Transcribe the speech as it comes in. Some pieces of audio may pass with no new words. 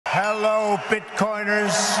Hello,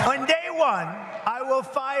 Bitcoiners. On day one, I will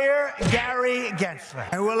fire Gary Gensler.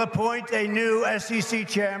 I will appoint a new SEC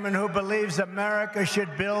chairman who believes America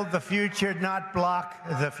should build the future, not block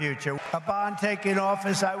the future. Upon taking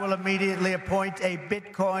office, I will immediately appoint a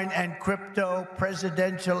Bitcoin and crypto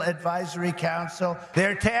presidential advisory council.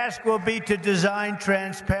 Their task will be to design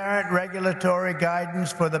transparent regulatory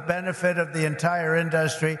guidance for the benefit of the entire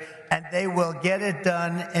industry, and they will get it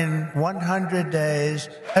done in 100 days.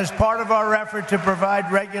 As part of our effort to provide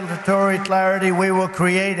regulatory clarity, we will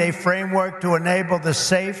create a framework to enable the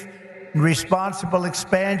safe and responsible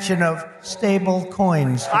expansion of stable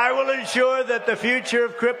coins. I will ensure that the future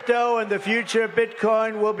of crypto and the future of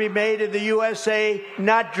Bitcoin will be made in the USA,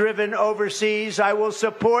 not driven overseas. I will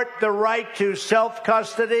support the right to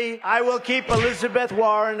self-custody. I will keep Elizabeth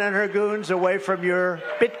Warren and her goons away from your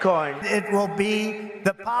Bitcoin. It will be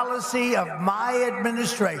the policy of my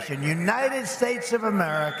administration, United States of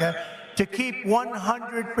America, to keep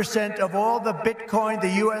 100% of all the Bitcoin the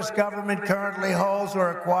U.S. government currently holds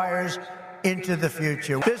or acquires into the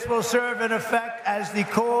future. This will serve in effect as the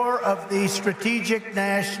core of the strategic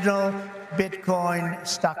national Bitcoin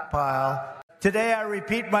stockpile. Today, I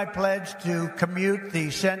repeat my pledge to commute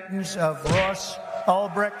the sentence of Ross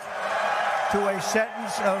Ulbricht to a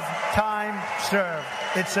sentence of time served.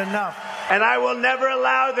 It's enough. And I will never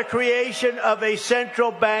allow the creation of a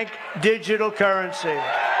central bank digital currency.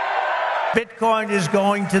 Bitcoin is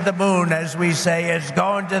going to the moon, as we say. It's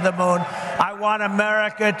going to the moon. I want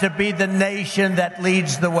America to be the nation that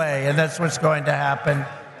leads the way, and that's what's going to happen.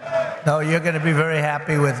 No, you're going to be very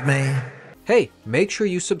happy with me. Hey, make sure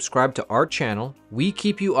you subscribe to our channel. We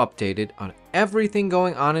keep you updated on everything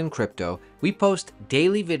going on in crypto. We post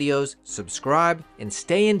daily videos. Subscribe and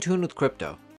stay in tune with crypto.